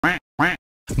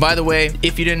By the way,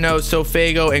 if you didn't know,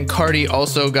 oFaygo and Carti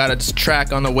also got a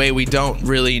track on the way. We don't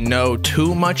really know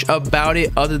too much about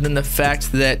it other than the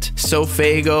fact that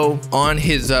oFaygo on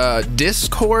his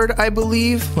Discord, I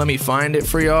believe. Let me find it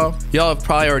for y'all. Y'all have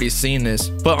probably already seen this,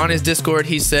 but on his Discord,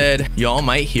 he said, y'all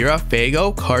might hear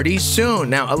oFaygo Carti soon.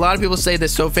 Now, a lot of people say that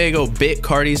oFaygo bit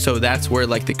Carti, so that's where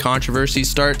like the controversy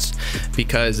starts,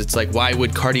 because it's like, why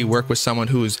would Carti work with someone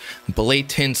who's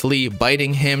blatantly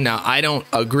biting him? Now, I don't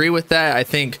agree with that. I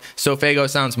think oFaygo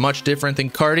sounds much different than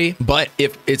Carti, but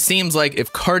if it seems like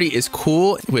if Carti is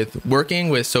cool with working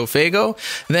with oFaygo,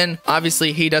 then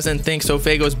obviously he doesn't think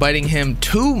oFaygo is biting him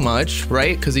too much,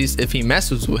 right? Because if he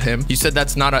messes with him, you said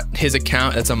that's not his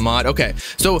account, that's a mod. Okay,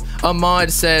 so a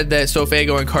mod said that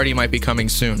oFaygo and Carti might be coming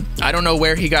soon. I don't know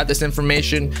where he got this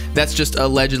information. That's just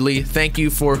allegedly. Thank you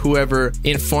for whoever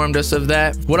informed us of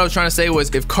that. What I was trying to say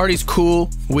was, if Carti's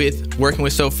cool with working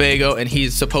with oFaygo and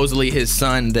he's supposedly his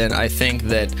son, then I think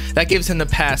that gives him the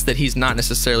pass that he's not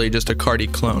necessarily just a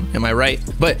Carti clone. Am I right?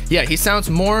 But yeah, he sounds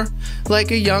more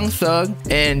like a young thug.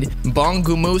 And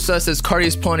Bongumusa says Carti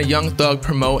is pulling a young thug,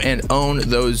 promote and own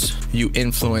those you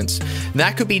influence.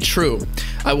 That could be true.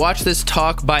 I watched this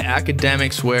talk by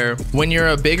academics where when you're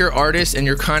a bigger artist and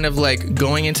you're kind of like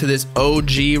going into this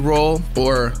OG role,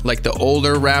 or like the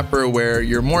older rapper where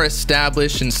you're more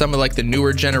established and some of like the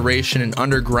newer generation and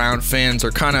underground fans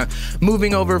are kind of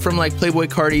moving over from like Playboi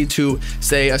Carti to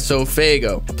say a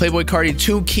oFaygo. Playboi Carti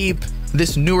to keep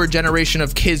this newer generation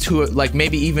of kids who like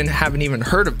maybe even haven't even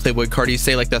heard of Playboi Carti,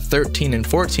 say like the 13 and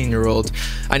 14-year-olds.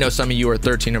 I know some of you are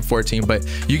 13 and 14, but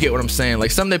you get what I'm saying.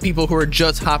 Like some of the people who are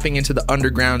just hopping into the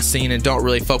underground scene and don't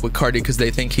really fuck with Carti because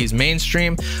they think he's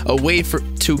mainstream. A way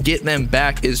to get them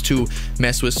back is to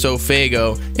mess with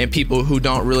oFaygo and people who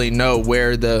don't really know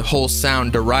where the whole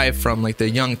sound derived from, like the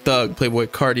Young Thug, Playboi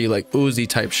Carti, like Uzi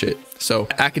type shit. So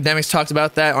academics talked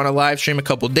about that on a live stream a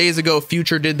couple days ago.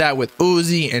 Future did that with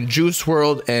Uzi and Juice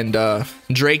WRLD, and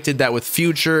Drake did that with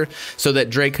Future so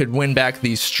that Drake could win back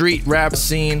the street rap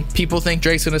scene. People think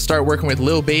Drake's gonna start working with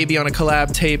Lil Baby on a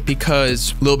collab tape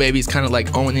because Lil Baby's kind of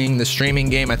like owning the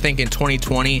streaming game. I think in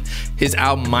 2020, his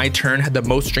album My Turn had the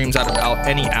most streams out of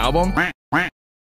any album.